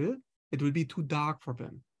other people, it will be too dark for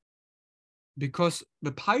them. Because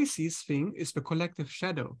the Pisces thing is the collective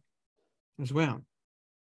shadow as well.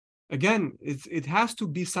 Again, it has to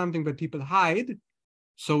be something that people hide.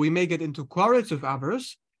 So we may get into quarrels with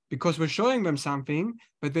others because we're showing them something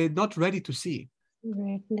that they're not ready to see.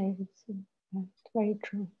 Right, very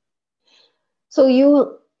true. So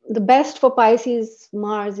the best for Pisces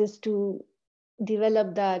Mars is to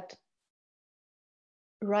develop that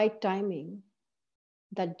right timing,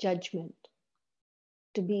 that judgment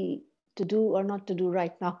to do or not to do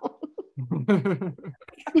right now.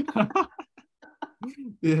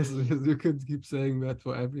 Yes, you could keep saying that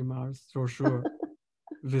for every Mars, for sure.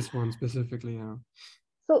 This one specifically, yeah.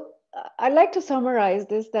 So I'd like to summarize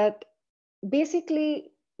this, that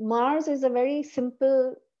basically Mars is a very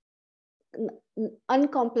simple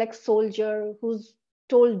uncomplex soldier who's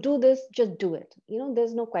told, do this, just do it.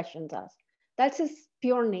 There's no questions asked. That's his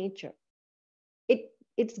pure nature.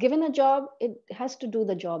 It's given a job, it has to do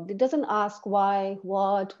the job. It doesn't ask why,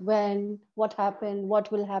 what, when, what happened,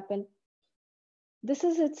 what will happen. This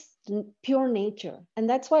is its pure nature. And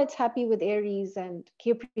that's why it's happy with Aries and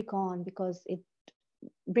Capricorn, because it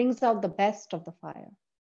brings out the best of the fire.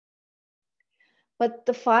 But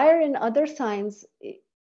the fire in other signs,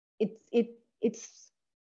 it's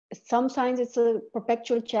some signs it's a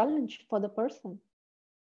perpetual challenge for the person.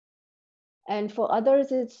 And for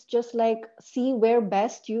others, it's just like, see where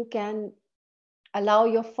best you can allow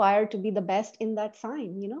your fire to be the best in that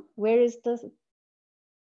sign. Where is the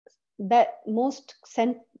most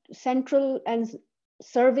central and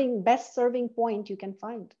best serving point you can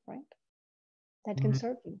find, right? That can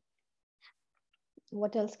serve you.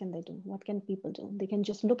 What else can they do? What can people do? They can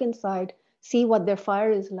just look inside, see what their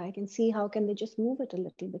fire is like, and see how can they just move it a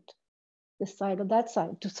little bit, this side or that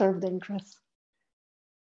side, to serve the interests.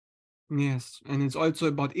 Yes, and it's also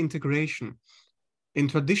about integration. In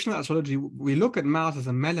traditional astrology, we look at Mars as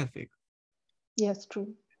a malefic. Yes,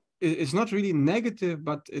 true. It's not really negative,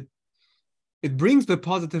 but it brings the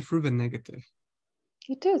positive through the negative.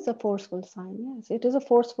 It is a forceful sign. Yes, it is a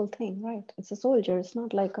forceful thing, right? It's a soldier. It's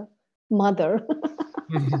not like a mother.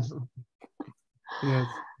 Yes.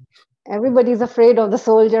 Everybody's afraid of the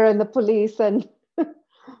soldier and the police and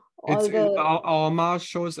our Mars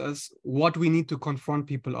shows us what we need to confront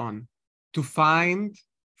people on. To find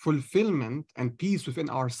fulfillment and peace within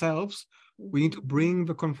ourselves, we need to bring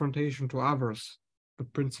the confrontation to others. The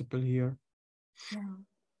principle here. Yeah.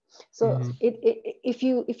 So if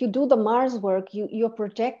you do the Mars work, you're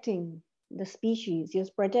protecting the species, you're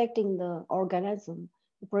protecting the organism,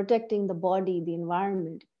 you're protecting the body, the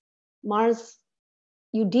environment. Mars,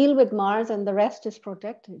 you deal with Mars and the rest is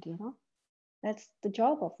protected, That's the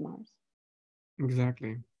job of Mars.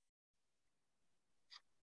 Exactly.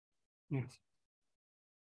 Yes.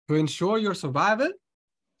 To ensure your survival,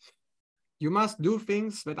 you must do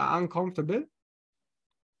things that are uncomfortable.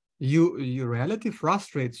 Your reality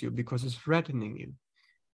frustrates you because it's threatening you.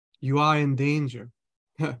 You are in danger.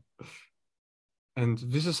 And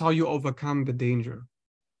this is how you overcome the danger.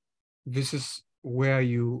 This is where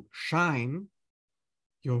you shine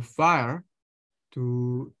your fire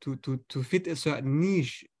to fit a certain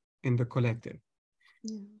niche in the collective.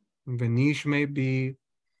 Yeah. The niche may be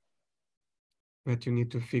that you need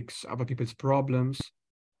to fix other people's problems,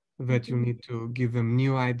 that you need to give them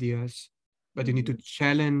new ideas, that you need to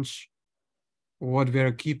challenge what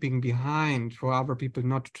they're keeping behind for other people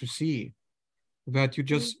not to see, that you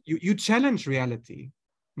just, you challenge reality.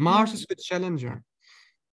 Mars is the challenger.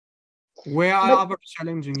 Where are others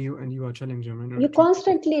challenging you and you are challenging them? You're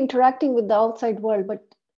constantly interacting with the outside world, but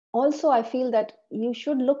also I feel that you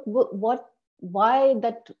should look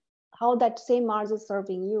how that same Mars is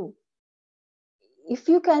serving you. If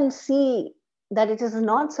you can see that it is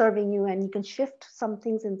not serving you and you can shift some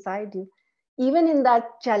things inside you, even in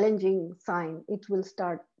that challenging sign, it will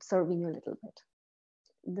start serving you a little bit.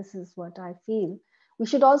 This is what I feel. We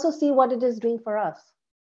should also see what it is doing for us,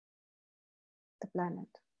 the planet.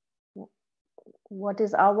 What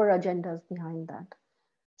is our agendas behind that?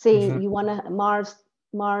 Say you want to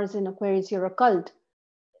Mars in Aquarius, you're a cult.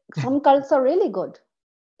 Some cults are really good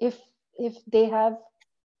if they have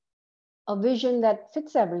a vision that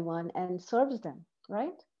fits everyone and serves them,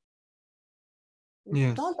 right?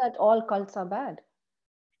 It's not that all cults are bad.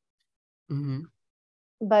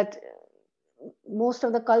 But most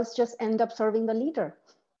of the cults just end up serving the leader.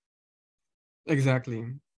 Exactly.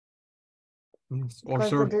 Yes. Or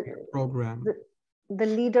serving the program. The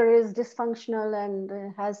leader is dysfunctional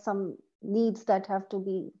and has some needs that have to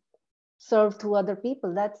be served through other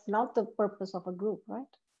people. That's not the purpose of a group, right?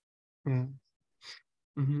 Yeah.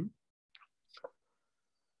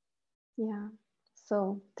 Yeah.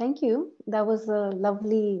 So thank you. That was a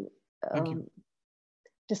lovely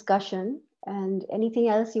discussion. And anything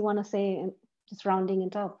else you want to say, just rounding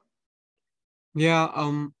it up? Yeah.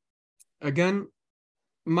 Again,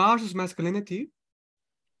 Mars is masculinity.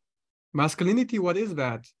 Masculinity, what is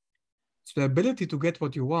that? It's the ability to get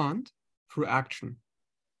what you want through action.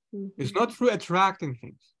 It's not through attracting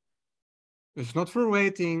things. It's not through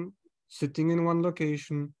waiting, sitting in one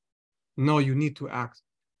location. No, you need to act.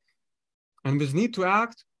 And this need to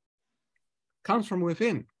act comes from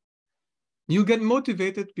within. You get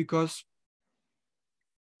motivated because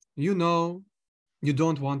you know you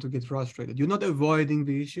don't want to get frustrated. You're not avoiding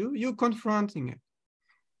the issue, you're confronting it.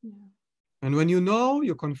 Yeah. And when you know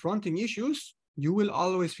you're confronting issues, you will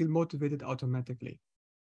always feel motivated automatically.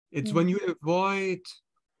 It's when you avoid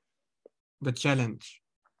the challenge,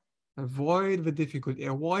 avoid the difficulty,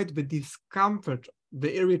 avoid the discomfort,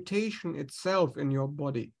 the irritation itself in your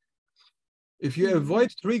body. If you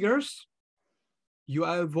avoid triggers, you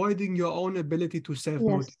are avoiding your own ability to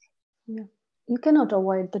self-motivate. Yes. Yeah. You cannot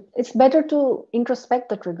avoid that. It's better to introspect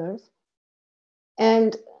the triggers.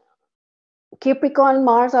 And Capricorn,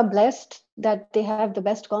 Mars are blessed that they have the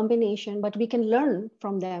best combination, but we can learn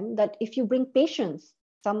from them that if you bring patience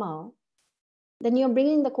somehow, then you're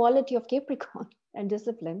bringing the quality of Capricorn and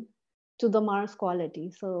discipline to the Mars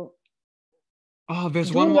quality. So,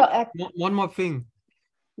 there's do your one more thing.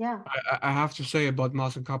 Yeah. I have to say about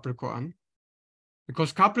Mars and Capricorn,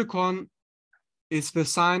 because Capricorn is the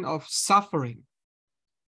sign of suffering.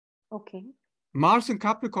 Okay. Mars and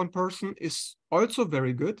Capricorn person is also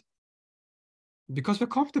very good because they're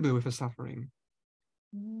comfortable with the suffering.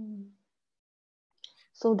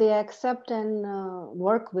 So they accept and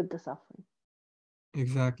work with the suffering.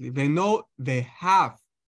 Exactly. They know they have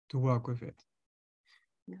to work with it.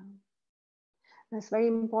 Yeah. That's very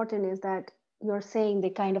important, is that you're saying they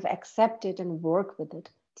kind of accept it and work with it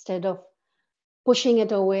instead of pushing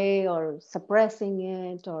it away or suppressing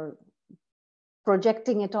it or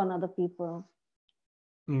projecting it on other people.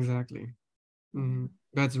 Exactly.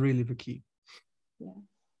 That's really the key. Yeah.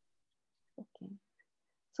 Okay.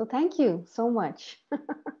 So thank you so much.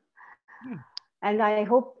 Yeah. And I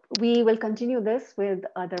hope we will continue this with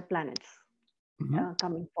other planets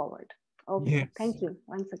coming forward. Okay. Yes. Thank you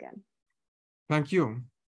once again. Thank you.